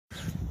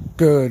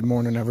Good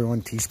morning,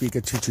 everyone.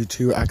 T-Speaker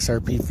 222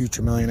 XRP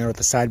Future Millionaire with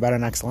the side bet on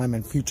XLM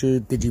and Future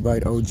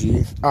Digibyte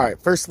OG. All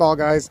right, first of all,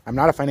 guys, I'm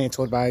not a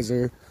financial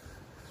advisor.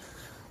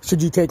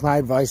 Should you take my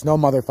advice? No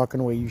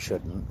motherfucking way you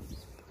shouldn't.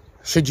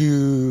 Should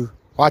you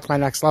watch my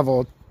next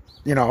level,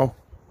 my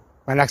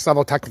next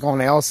level technical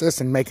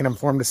analysis and make an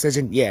informed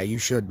decision? Yeah, you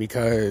should,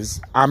 because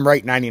I'm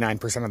right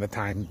 99% of the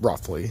time,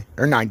 roughly,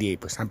 or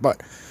 98%.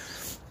 But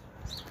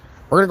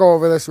we're going to go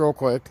over this real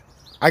quick.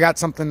 I got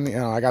something,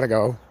 I got to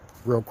go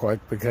real quick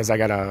because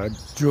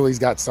Julie's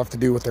got stuff to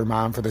do with her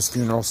mom for this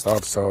funeral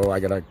stuff, so I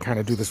gotta kind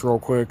of do this real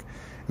quick,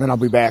 and then I'll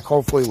be back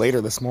hopefully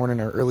later this morning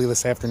or early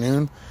this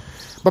afternoon.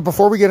 But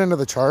before we get into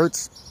the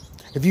charts,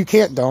 if you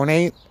can't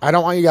donate, I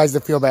don't want you guys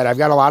to feel bad. I've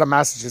got a lot of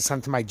messages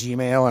sent to my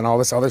Gmail and all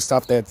this other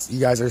stuff that you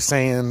guys are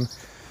saying,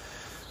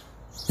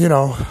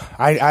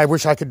 I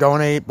wish I could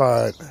donate,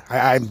 but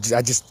I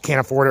just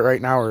can't afford it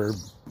right now, or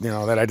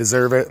that I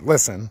deserve it.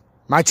 Listen,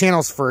 my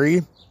channel's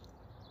free.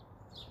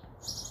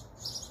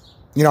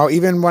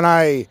 Even when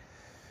I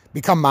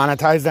become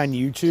monetized on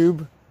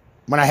YouTube,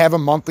 when I have a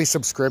monthly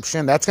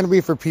subscription, that's going to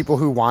be for people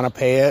who want to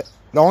pay it.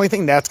 The only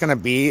thing that's going to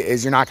be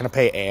is you're not going to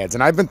pay ads.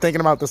 And I've been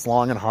thinking about this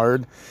long and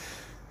hard.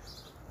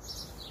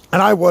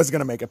 And I was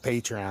going to make a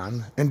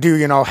Patreon and do,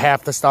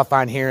 half the stuff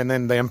on here and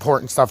then the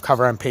important stuff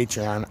cover on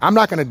Patreon. I'm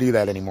not going to do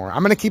that anymore.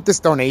 I'm going to keep this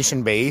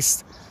donation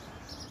based.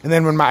 And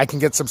then when I can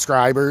get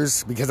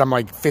subscribers, because I'm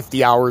like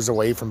 50 hours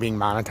away from being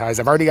monetized.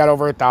 I've already got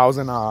over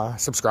 1,000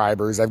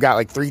 subscribers. I've got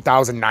like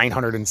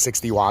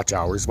 3,960 watch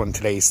hours when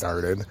today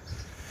started.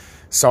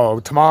 So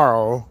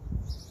tomorrow,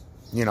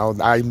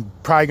 I'm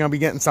probably going to be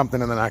getting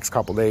something in the next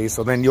couple days.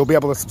 So then you'll be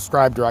able to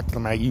subscribe directly to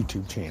my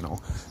YouTube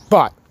channel.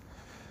 But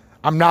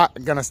I'm not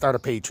going to start a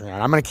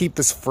Patreon. I'm going to keep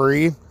this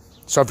free.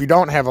 So if you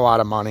don't have a lot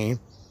of money, you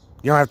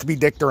don't have to be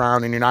dicked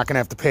around, and you're not going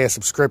to have to pay a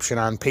subscription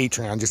on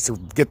Patreon just to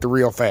get the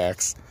real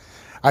facts.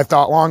 I've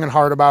thought long and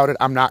hard about it.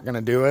 I'm not going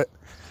to do it.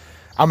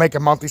 I'll make a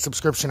monthly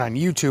subscription on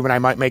YouTube, and I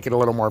might make it a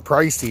little more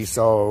pricey,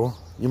 so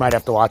you might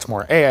have to watch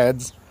more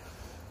ads,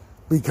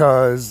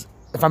 because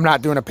if I'm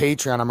not doing a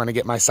Patreon, I'm going to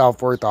get my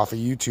self-worth off of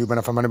YouTube, and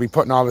if I'm going to be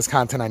putting all this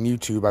content on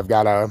YouTube, I've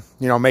got to,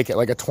 make it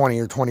like a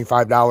 $20 or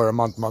 $25 a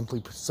month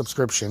monthly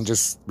subscription,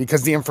 just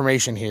because the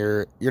information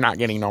here, you're not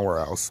getting nowhere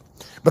else.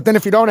 But then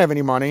if you don't have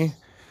any money,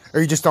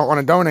 or you just don't want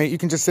to donate, you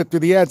can just sit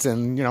through the ads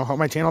and, help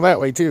my channel that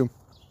way too.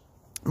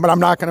 But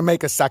I'm not going to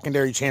make a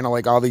secondary channel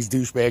like all these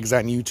douchebags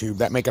on YouTube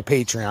that make a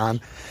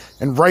Patreon.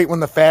 And right when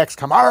the facts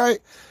come, all right,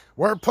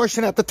 we're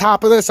pushing at the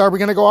top of this. Are we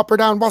going to go up or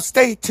down? Well,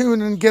 stay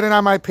tuned and get it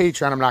on my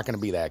Patreon. I'm not going to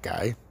be that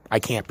guy. I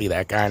can't be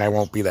that guy, and I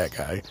won't be that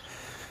guy.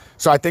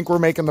 So I think we're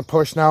making the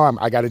push now.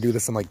 I got to do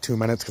this in like 2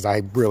 minutes because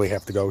I really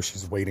have to go.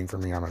 She's waiting for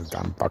me. I'm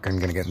fucking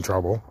going to get in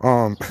trouble.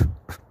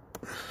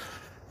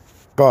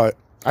 But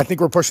I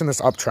think we're pushing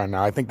this uptrend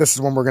now. I think this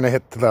is when we're going to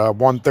hit the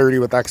 130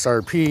 with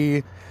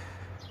XRP.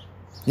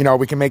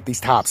 We can make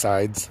these top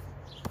sides.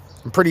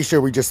 I'm pretty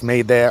sure we just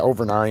made that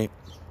overnight.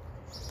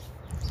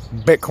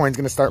 Bitcoin's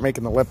going to start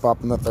making the lip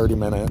up in the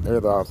 30-minute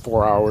or the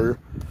 4-hour.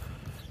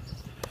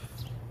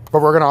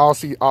 But we're going to all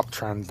see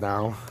uptrends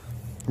now.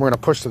 We're going to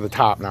push to the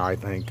top now, I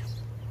think.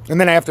 And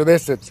then after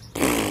this, it's...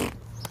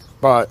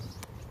 But,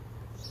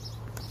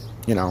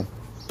 a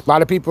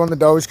lot of people in the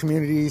Doge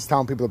communities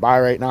telling people to buy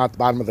right now at the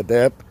bottom of the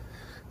dip.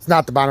 It's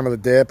not the bottom of the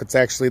dip. It's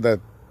actually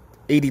the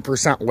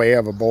 80% way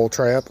of a bull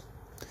trap.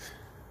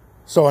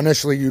 So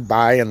initially you'd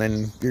buy, and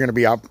then you're going to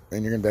be up,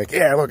 and you're going to be like,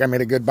 yeah, look, I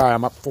made a good buy.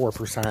 I'm up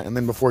 4%. And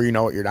then before you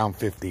know it, you're down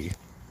 50.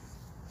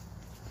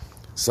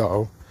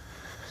 So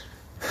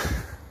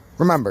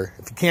remember,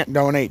 if you can't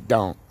donate,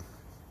 don't.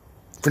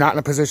 If you're not in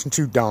a position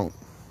to, don't.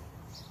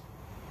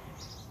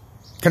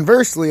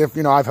 Conversely, if,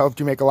 I've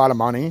helped you make a lot of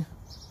money,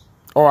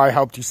 or I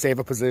helped you save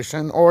a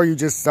position, or you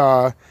just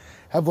have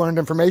learned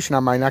information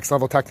on my next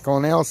level technical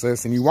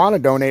analysis, and you want to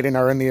donate and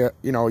are in the,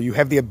 you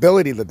have the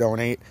ability to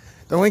donate,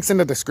 the link's in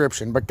the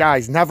description. But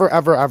guys, never,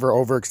 ever, ever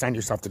overextend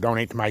yourself to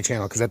donate to my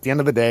channel, because at the end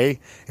of the day,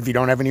 if you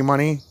don't have any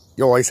money,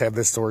 you'll always have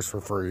this source for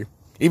free.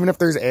 Even if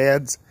there's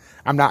ads,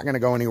 I'm not going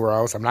to go anywhere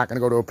else. I'm not going to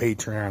go to a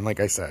Patreon,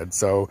 like I said.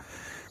 So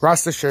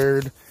rest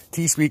assured,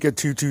 T-Speaker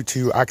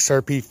 222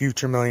 XRP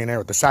Future Millionaire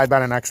with the side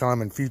bet on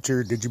XLM and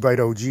Future Digibyte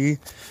OG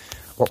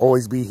will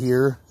always be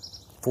here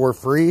for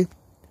free.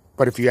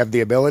 But if you have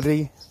the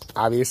ability,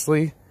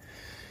 obviously,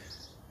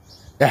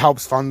 it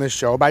helps fund this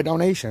show by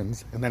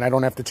donations, and then I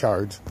don't have to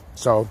charge.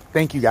 So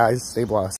thank you guys. Stay blessed.